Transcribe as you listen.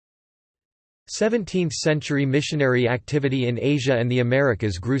17th-century missionary activity in Asia and the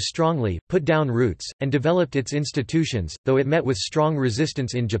Americas grew strongly, put down roots, and developed its institutions, though it met with strong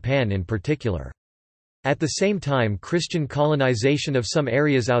resistance in Japan in particular. At the same time, Christian colonization of some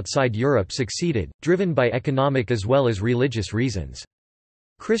areas outside Europe succeeded, driven by economic as well as religious reasons.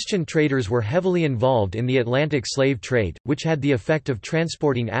 Christian traders were heavily involved in the Atlantic slave trade, which had the effect of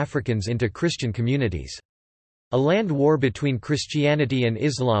transporting Africans into Christian communities. A land war between Christianity and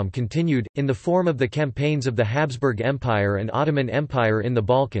Islam continued, in the form of the campaigns of the Habsburg Empire and Ottoman Empire in the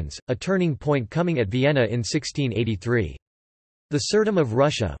Balkans, a turning point coming at Vienna in 1683. The Tsardom of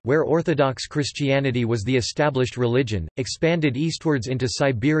Russia, where Orthodox Christianity was the established religion, expanded eastwards into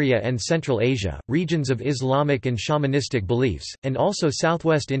Siberia and Central Asia, regions of Islamic and shamanistic beliefs, and also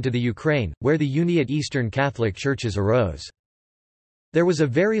southwest into the Ukraine, where the Uniate Eastern Catholic churches arose. There was a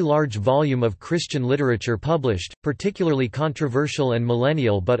very large volume of Christian literature published, particularly controversial and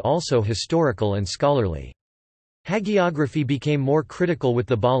millennial but also historical and scholarly. Hagiography became more critical with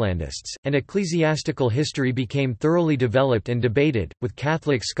the Bollandists, and ecclesiastical history became thoroughly developed and debated, with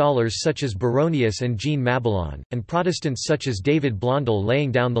Catholic scholars such as Baronius and Jean Mabillon, and Protestants such as David Blondel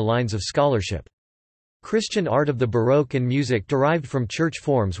laying down the lines of scholarship. Christian art of the Baroque and music derived from church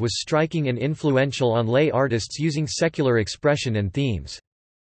forms was striking and influential on lay artists using secular expression and themes.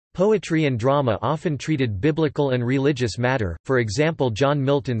 Poetry and drama often treated biblical and religious matter, for example John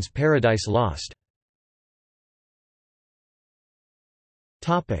Milton's Paradise Lost.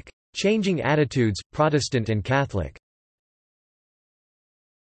 Changing attitudes, Protestant and Catholic.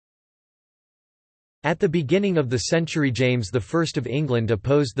 At the beginning of the century, James I of England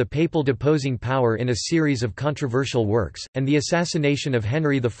opposed the papal deposing power in a series of controversial works, and the assassination of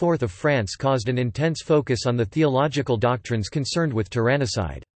Henry IV of France caused an intense focus on the theological doctrines concerned with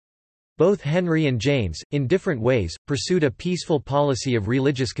tyrannicide. Both Henry and James, in different ways, pursued a peaceful policy of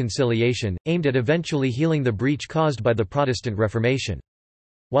religious conciliation, aimed at eventually healing the breach caused by the Protestant Reformation.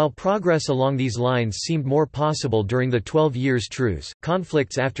 While progress along these lines seemed more possible during the 12 Years' Truce,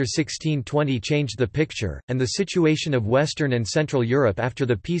 conflicts after 1620 changed the picture, and the situation of Western and Central Europe after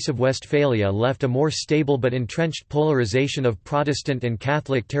the Peace of Westphalia left a more stable but entrenched polarization of Protestant and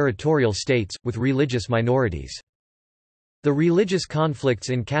Catholic territorial states, with religious minorities. The religious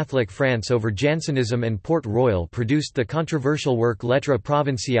conflicts in Catholic France over Jansenism and Port Royal produced the controversial work Lettres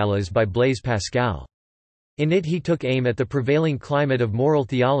Provinciales by Blaise Pascal. In it he took aim at the prevailing climate of moral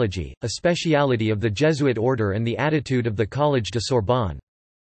theology, a speciality of the Jesuit order and the attitude of the Collège de Sorbonne.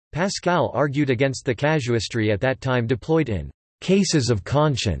 Pascal argued against the casuistry at that time deployed in «cases of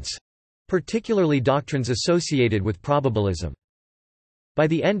conscience», particularly doctrines associated with probabilism. By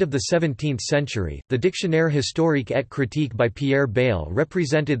the end of the 17th century, the Dictionnaire historique et critique by Pierre Bayle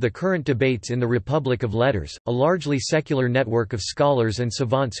represented the current debates in the Republic of Letters, a largely secular network of scholars and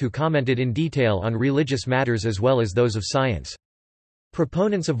savants who commented in detail on religious matters as well as those of science.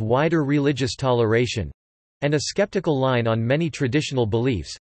 Proponents of wider religious toleration—and a skeptical line on many traditional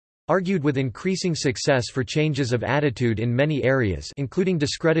beliefs— argued with increasing success for changes of attitude in many areas, including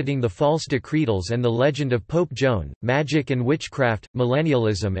discrediting the false decretals and the legend of Pope Joan, magic and witchcraft,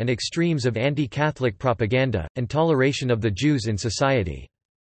 millennialism and extremes of anti-Catholic propaganda, and toleration of the Jews in society.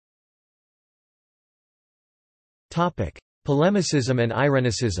 Polemicism and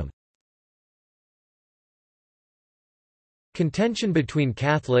Irenicism. Contention between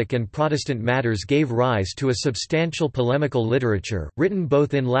Catholic and Protestant matters gave rise to a substantial polemical literature, written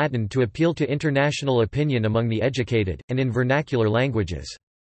both in Latin to appeal to international opinion among the educated, and in vernacular languages.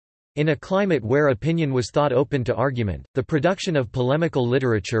 In a climate where opinion was thought open to argument, the production of polemical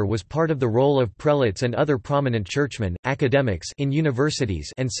literature was part of the role of prelates and other prominent churchmen, academics in universities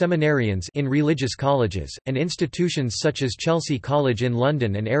and seminarians in religious colleges, and institutions such as Chelsea College in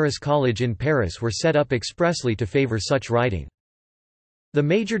London and Arras College in Paris were set up expressly to favour such writing. The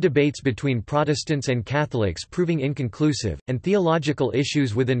major debates between Protestants and Catholics proving inconclusive, and theological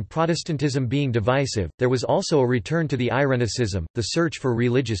issues within Protestantism being divisive, there was also a return to the Irenicism, the search for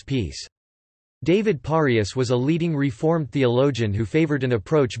religious peace. David Parius was a leading Reformed theologian who favored an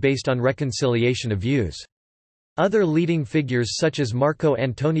approach based on reconciliation of views. Other leading figures such as Marco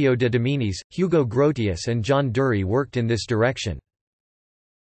Antonio de Dominis, Hugo Grotius and John Dury worked in this direction.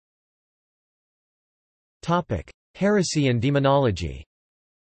 Heresy and demonology.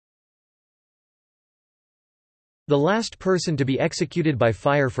 The last person to be executed by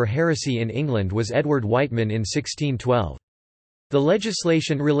fire for heresy in England was Edward Whiteman in 1612. The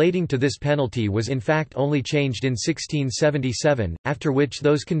legislation relating to this penalty was in fact only changed in 1677, after which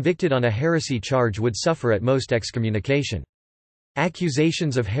those convicted on a heresy charge would suffer at most excommunication.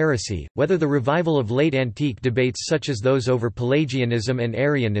 Accusations of heresy, whether the revival of late antique debates such as those over Pelagianism and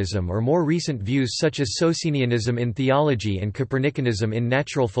Arianism or more recent views such as Socinianism in theology and Copernicanism in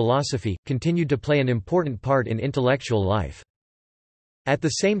natural philosophy, continued to play an important part in intellectual life. At the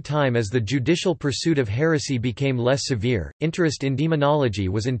same time as the judicial pursuit of heresy became less severe, interest in demonology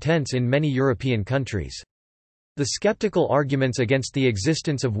was intense in many European countries. The skeptical arguments against the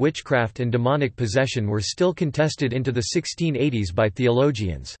existence of witchcraft and demonic possession were still contested into the 1680s by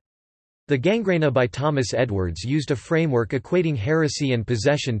theologians. The Gangrena by Thomas Edwards used a framework equating heresy and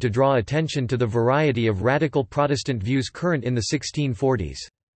possession to draw attention to the variety of radical Protestant views current in the 1640s.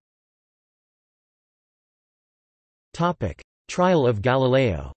 Trial of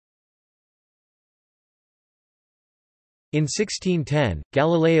Galileo. In 1610,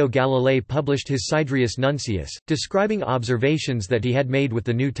 Galileo Galilei published his Siderius Nuncius, describing observations that he had made with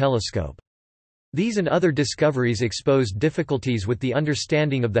the new telescope. These and other discoveries exposed difficulties with the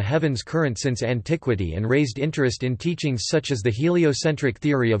understanding of the heavens current since antiquity and raised interest in teachings such as the heliocentric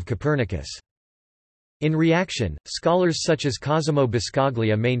theory of Copernicus. In reaction, scholars such as Cosimo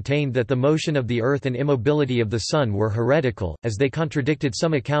Biscaglia maintained that the motion of the Earth and immobility of the Sun were heretical, as they contradicted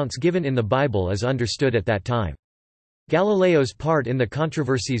some accounts given in the Bible as understood at that time. Galileo's part in the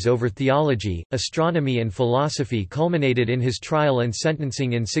controversies over theology, astronomy and philosophy culminated in his trial and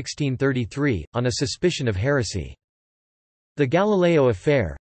sentencing in 1633, on a suspicion of heresy. The Galileo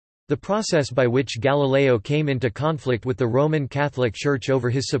affair—the process by which Galileo came into conflict with the Roman Catholic Church over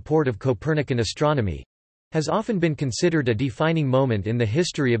his support of Copernican astronomy—has often been considered a defining moment in the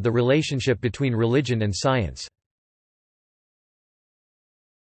history of the relationship between religion and science.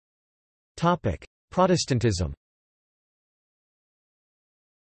 Protestantism.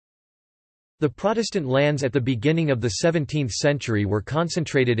 The Protestant lands at the beginning of the 17th century were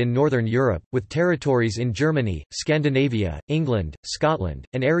concentrated in northern Europe, with territories in Germany, Scandinavia, England, Scotland,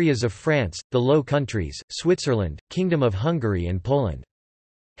 and areas of France, the Low Countries, Switzerland, Kingdom of Hungary and Poland.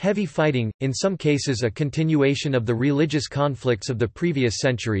 Heavy fighting, in some cases a continuation of the religious conflicts of the previous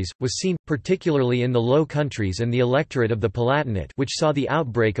centuries, was seen, particularly in the Low Countries and the electorate of the Palatinate, which saw the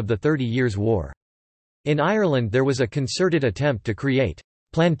outbreak of the 30 Years' War. In Ireland there was a concerted attempt to create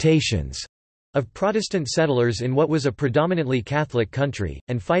 «plantations» of Protestant settlers in what was a predominantly Catholic country,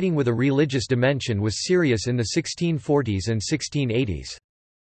 and fighting with a religious dimension was serious in the 1640s and 1680s.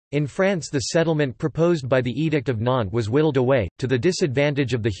 In France the settlement proposed by the Edict of Nantes was whittled away, to the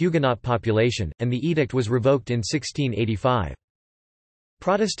disadvantage of the Huguenot population, and the edict was revoked in 1685.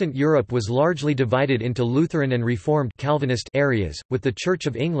 Protestant Europe was largely divided into Lutheran and Reformed Calvinist areas, with the Church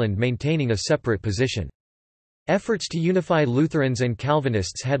of England maintaining a separate position. Efforts to unify Lutherans and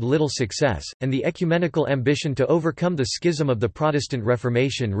Calvinists had little success, and the ecumenical ambition to overcome the schism of the Protestant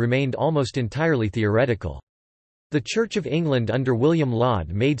Reformation remained almost entirely theoretical. The Church of England under William Laud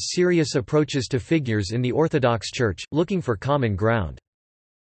made serious approaches to figures in the Orthodox Church, looking for common ground.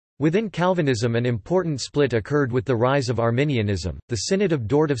 Within Calvinism an important split occurred with the rise of Arminianism. The Synod of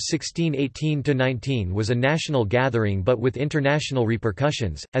Dort of 1618–19 was a national gathering but with international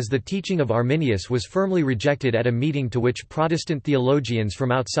repercussions, as the teaching of Arminius was firmly rejected at a meeting to which Protestant theologians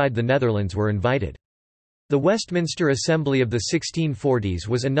from outside the Netherlands were invited. The Westminster Assembly of the 1640s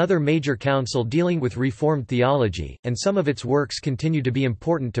was another major council dealing with Reformed theology, and some of its works continue to be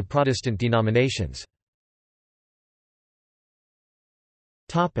important to Protestant denominations.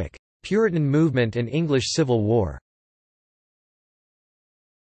 Puritan movement and English Civil War.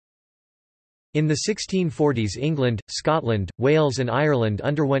 In the 1640s England, Scotland, Wales and Ireland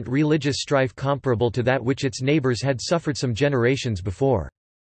underwent religious strife comparable to that which its neighbours had suffered some generations before.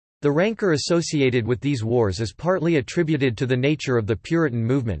 The rancour associated with these wars is partly attributed to the nature of the Puritan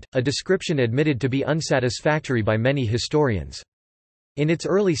movement, a description admitted to be unsatisfactory by many historians. In its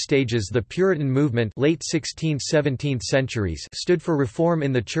early stages the Puritan movement late 16th–17th centuries stood for reform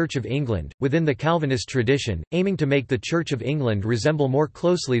in the Church of England, within the Calvinist tradition, aiming to make the Church of England resemble more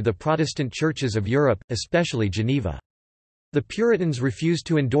closely the Protestant churches of Europe, especially Geneva. The Puritans refused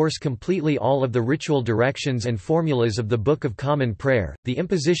to endorse completely all of the ritual directions and formulas of the Book of Common Prayer. The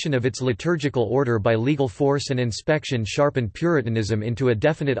imposition of its liturgical order by legal force and inspection sharpened Puritanism into a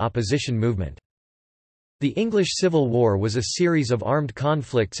definite opposition movement. The English Civil War was a series of armed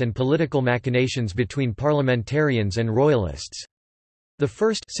conflicts and political machinations between parliamentarians and royalists. The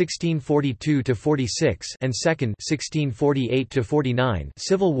first (1642–46) and second (1648–49)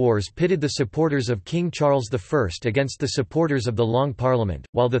 civil wars pitted the supporters of King Charles I against the supporters of the Long Parliament,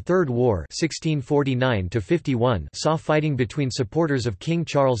 while the Third War (1649–51) saw fighting between supporters of King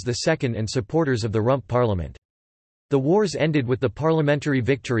Charles II and supporters of the Rump Parliament. The wars ended with the parliamentary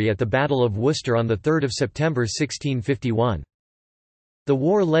victory at the Battle of Worcester on 3 September 1651. The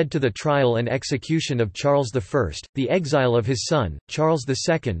war led to the trial and execution of Charles I, the exile of his son, Charles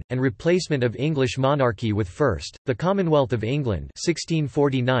II, and replacement of English monarchy with first, the Commonwealth of England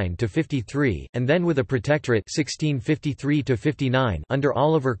 1649–53, and then with a protectorate 1653–59 under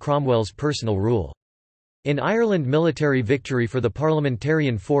Oliver Cromwell's personal rule. In Ireland, military victory for the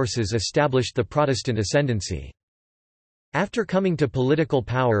parliamentarian forces established the Protestant ascendancy. After coming to political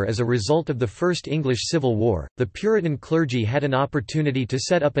power as a result of the First English Civil War, the Puritan clergy had an opportunity to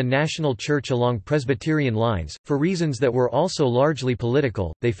set up a national church along Presbyterian lines. For reasons that were also largely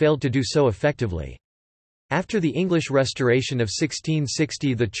political, they failed to do so effectively. After the English Restoration of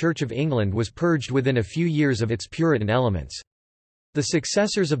 1660, the Church of England was purged within a few years of its Puritan elements. The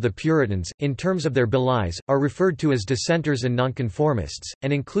successors of the Puritans, in terms of their belies, are referred to as dissenters and nonconformists,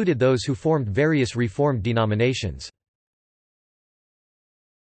 and included those who formed various Reformed denominations.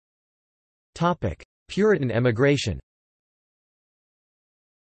 Puritan emigration.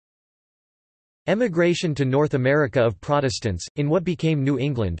 Emigration to North America of Protestants, in what became New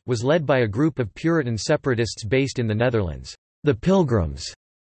England, was led by a group of Puritan separatists based in the Netherlands, the Pilgrims.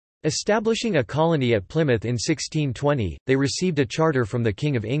 Establishing a colony at Plymouth in 1620, they received a charter from the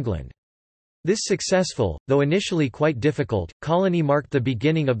King of England. This successful, though initially quite difficult, colony marked the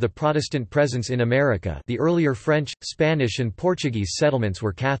beginning of the Protestant presence in America. The earlier French, Spanish and Portuguese settlements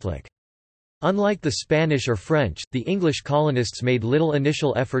were Catholic. Unlike the Spanish or French, the English colonists made little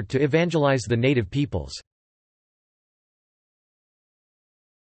initial effort to evangelize the native peoples.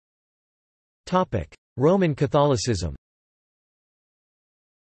 Roman Catholicism.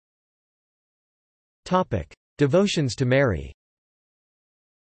 Devotions to Mary.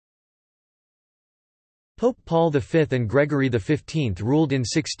 Pope Paul V and Gregory XV ruled in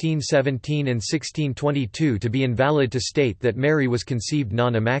 1617 and 1622 to be invalid to state that Mary was conceived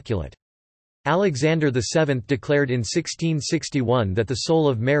non-immaculate. Alexander VII declared in 1661 that the soul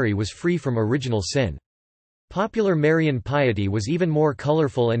of Mary was free from original sin. Popular Marian piety was even more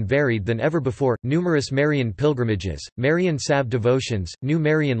colorful and varied than ever before. Numerous Marian pilgrimages, Marian salve devotions, new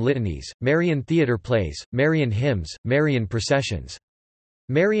Marian litanies, Marian theater plays, Marian hymns, Marian processions.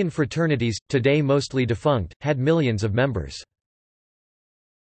 Marian fraternities, today mostly defunct, had millions of members.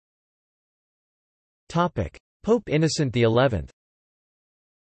 Pope Innocent XI.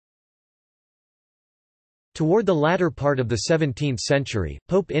 Toward the latter part of the 17th century,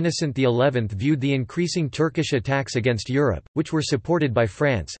 Pope Innocent XI viewed the increasing Turkish attacks against Europe, which were supported by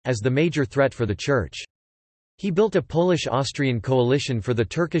France, as the major threat for the Church. He built a Polish-Austrian coalition for the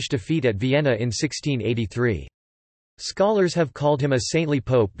Turkish defeat at Vienna in 1683. Scholars have called him a saintly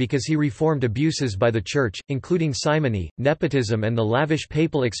pope because he reformed abuses by the Church, including simony, nepotism and the lavish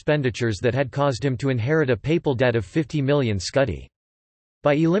papal expenditures that had caused him to inherit a papal debt of 50 million scudi.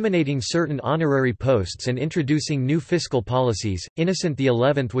 By eliminating certain honorary posts and introducing new fiscal policies, Innocent XI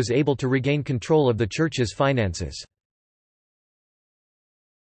was able to regain control of the Church's finances.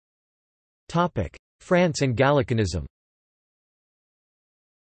 France and Gallicanism.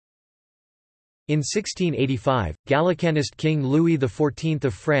 In 1685, Gallicanist King Louis XIV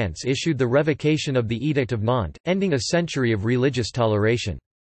of France issued the revocation of the Edict of Nantes, ending a century of religious toleration.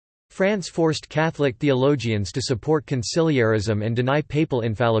 France forced Catholic theologians to support conciliarism and deny papal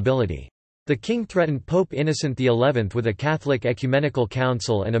infallibility. The king threatened Pope Innocent XI with a Catholic ecumenical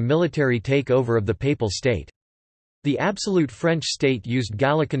council and a military takeover of the papal state. The absolute French state used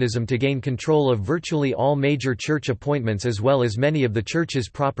Gallicanism to gain control of virtually all major church appointments as well as many of the church's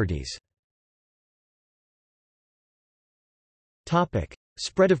properties.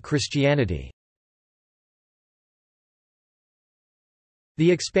 Spread of Christianity. The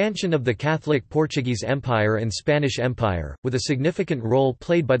expansion of the Catholic Portuguese Empire and Spanish Empire, with a significant role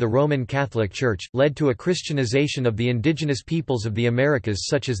played by the Roman Catholic Church, led to a Christianization of the indigenous peoples of the Americas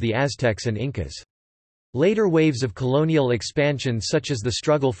such as the Aztecs and Incas. Later waves of colonial expansion such as the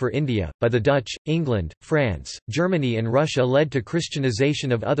struggle for India, by the Dutch, England, France, Germany and Russia led to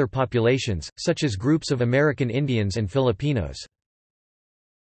Christianization of other populations, such as groups of American Indians and Filipinos.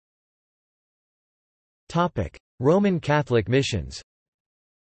 Roman Catholic missions.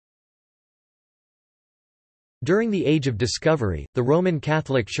 During the Age of Discovery, the Roman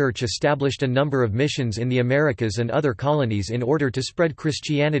Catholic Church established a number of missions in the Americas and other colonies in order to spread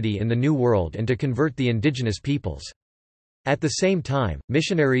Christianity in the New World and to convert the indigenous peoples. At the same time,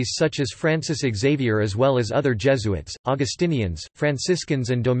 missionaries such as Francis Xavier as well as other Jesuits, Augustinians, Franciscans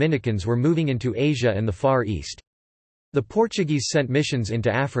and Dominicans were moving into Asia and the Far East. The Portuguese sent missions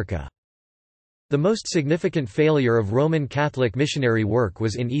into Africa. The most significant failure of Roman Catholic missionary work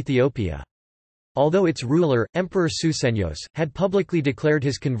was in Ethiopia. Although its ruler, Emperor Susenyos, had publicly declared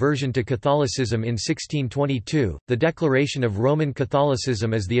his conversion to Catholicism in 1622, the declaration of Roman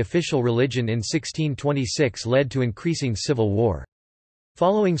Catholicism as the official religion in 1626 led to increasing civil war.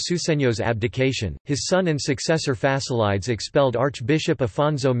 Following Susenyos' abdication, his son and successor Fasilides expelled Archbishop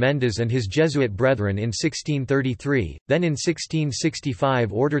Afonso Mendes and his Jesuit brethren in 1633, then in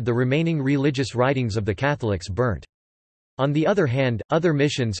 1665 ordered the remaining religious writings of the Catholics burnt. On the other hand, other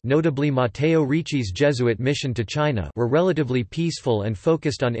missions, notably Matteo Ricci's Jesuit mission to China, were relatively peaceful and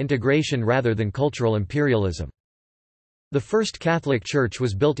focused on integration rather than cultural imperialism. The first Catholic church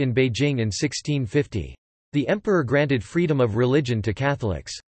was built in Beijing in 1650. The emperor granted freedom of religion to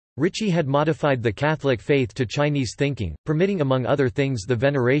Catholics. Ricci had modified the Catholic faith to Chinese thinking, permitting among other things the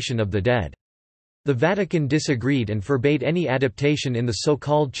veneration of the dead. The Vatican disagreed and forbade any adaptation in the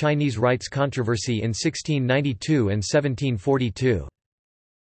so-called Chinese rites controversy in 1692 and 1742.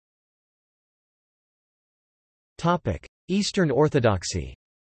 Eastern Orthodoxy.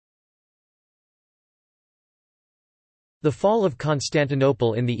 The fall of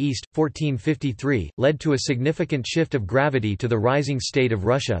Constantinople in the east, 1453, led to a significant shift of gravity to the rising state of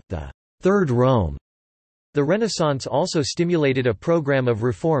Russia, the Third Rome. The Renaissance also stimulated a program of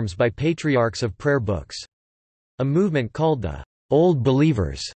reforms by patriarchs of prayer books. A movement called the Old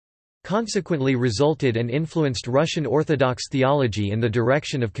Believers consequently resulted and influenced Russian Orthodox theology in the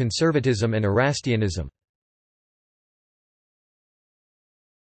direction of conservatism and Erastianism.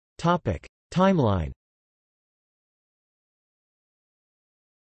 Timeline.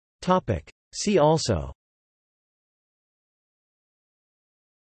 See also.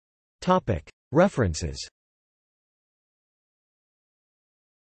 References.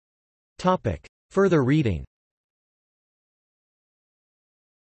 Further reading.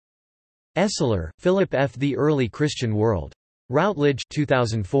 Esseler, Philip F. The Early Christian World. Routledge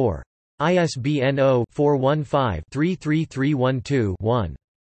 2004. ISBN 0-415-33312-1.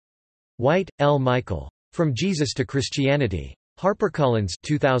 White, L. Michael. From Jesus to Christianity. HarperCollins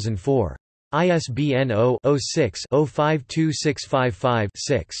 2004. ISBN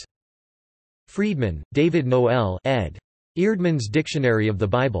 0-06-052655-6. Friedman, David Noel ed. Eerdmans Dictionary of the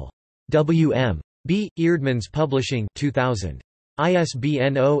Bible. W.M. B. Eerdmans Publishing 2000.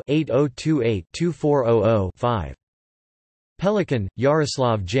 ISBN 0-8028-2400-5. Pelikan,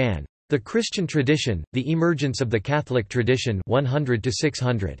 Yaroslav Jan. The Christian Tradition, The Emergence of the Catholic Tradition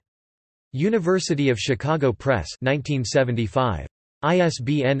 100–600. University of Chicago Press 1975.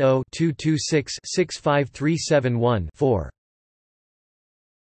 ISBN 0-226-65371-4.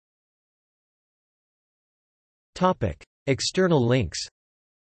 External links.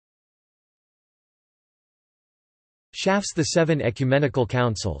 Schaff's The Seven Ecumenical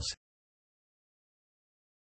Councils